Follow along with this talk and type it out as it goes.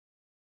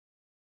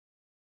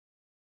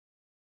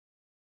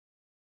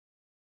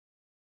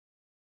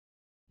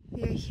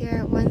We are here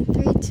at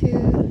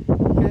 132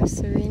 North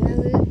Serina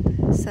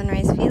Loop,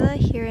 Sunrise Villa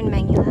here in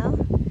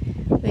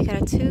Mangilao. We got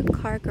a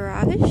 2-car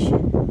garage,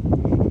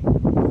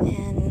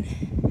 and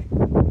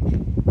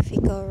if we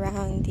go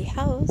around the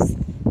house,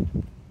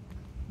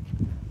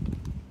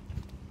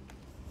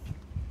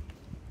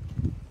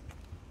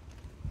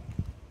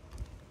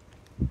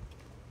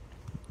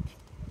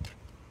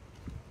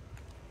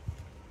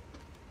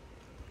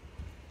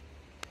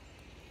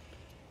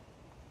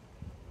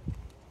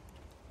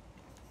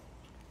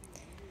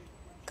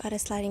 got a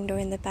sliding door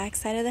in the back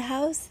side of the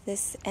house.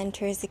 This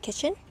enters the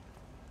kitchen.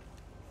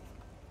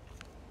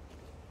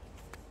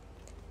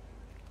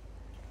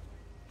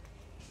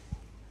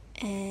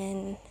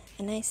 And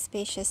a nice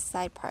spacious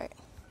side part.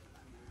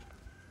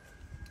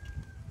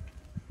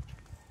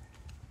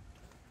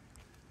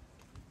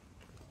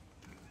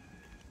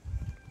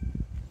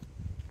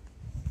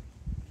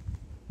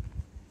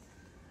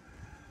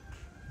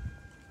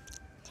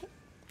 Okay.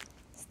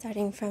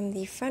 Starting from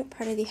the front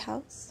part of the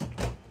house,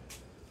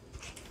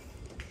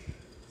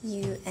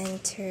 you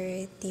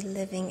enter the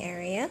living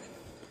area.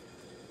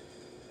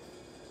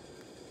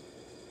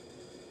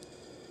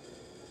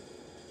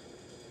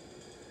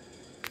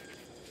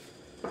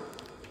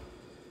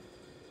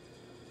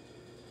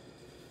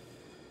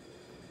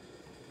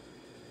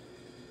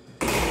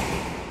 Go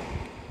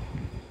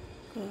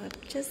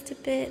up just a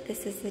bit.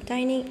 This is the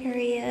dining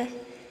area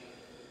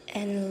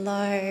and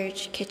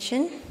large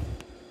kitchen.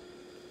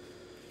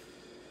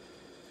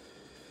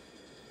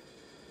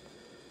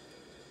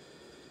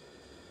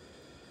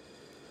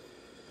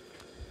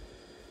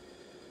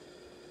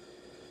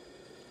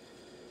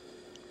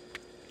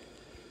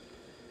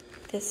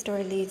 This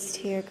door leads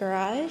to your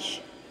garage,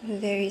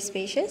 very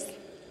spacious.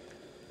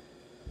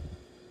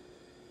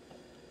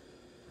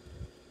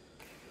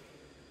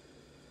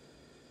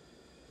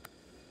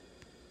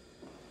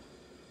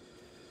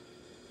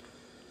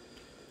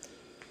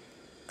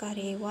 Got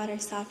a water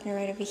softener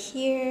right over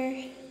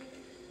here.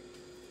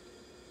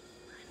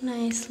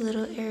 Nice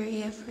little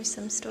area for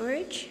some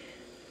storage.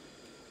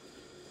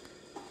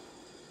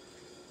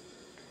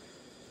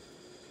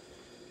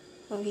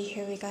 Over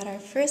here we got our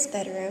first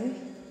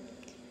bedroom.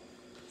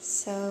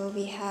 So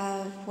we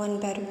have one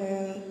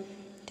bedroom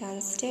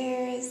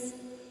downstairs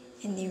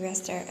and the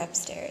rest are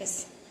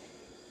upstairs,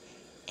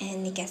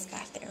 and the guest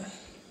bathroom.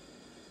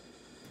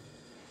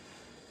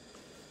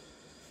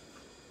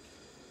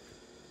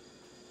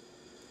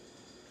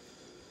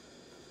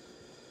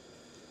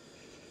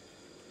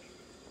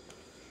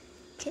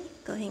 Okay,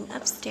 going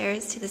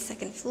upstairs to the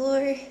second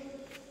floor.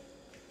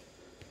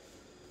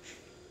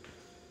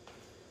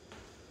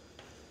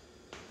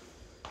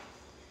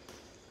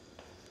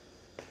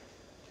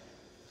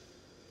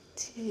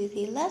 To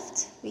the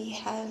left, we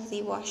have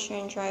the washer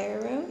and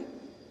dryer room.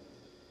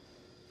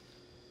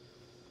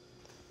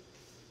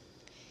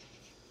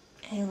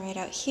 And right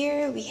out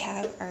here, we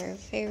have our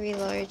very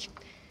large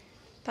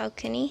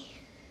balcony.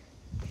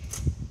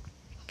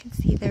 You can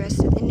see the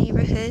rest of the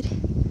neighborhood.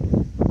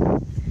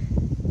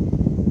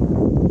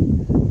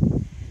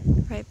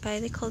 Right by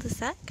the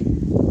cul-de-sac.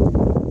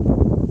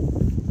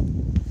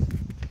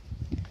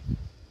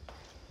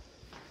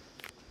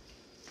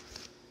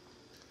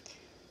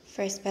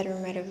 First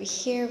bedroom right over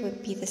here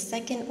would be the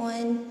second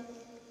one.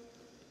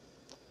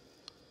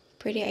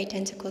 Pretty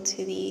identical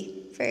to the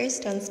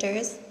first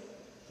downstairs.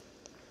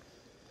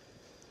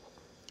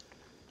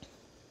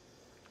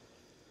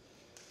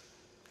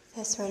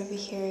 This right over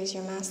here is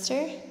your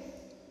master.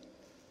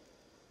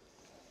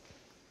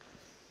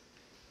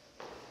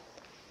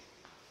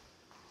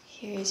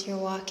 Here's your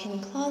walk-in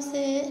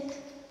closet.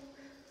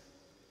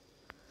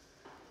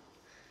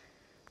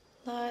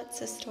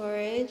 Lots of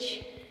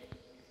storage.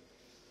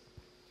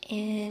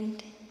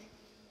 And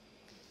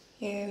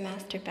your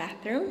master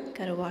bathroom.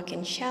 Got a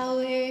walk-in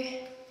shower,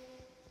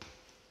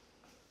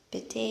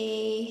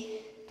 bidet,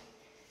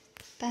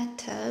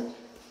 bathtub.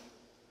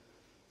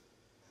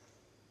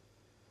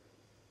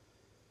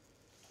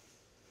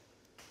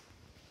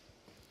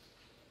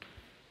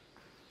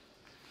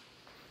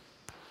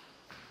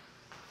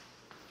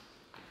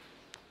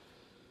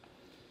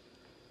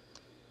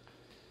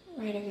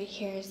 Right over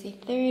here is the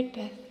third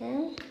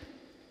bathroom.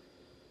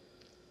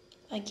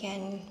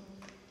 Again,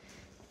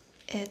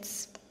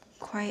 it's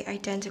quite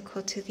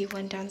identical to the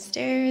one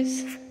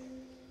downstairs.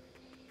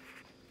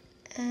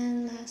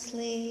 And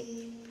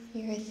lastly,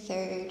 your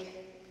third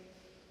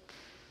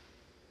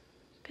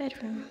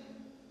bedroom.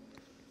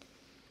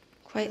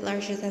 Quite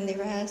larger than the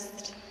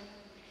rest.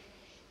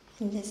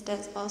 And this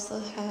does also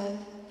have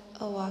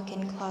a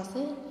walk-in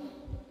closet.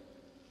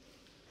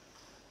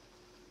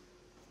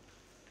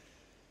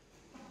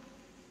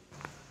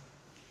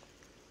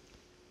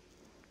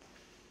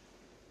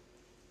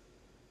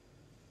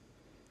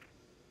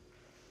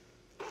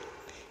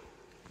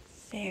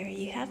 There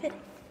you have it.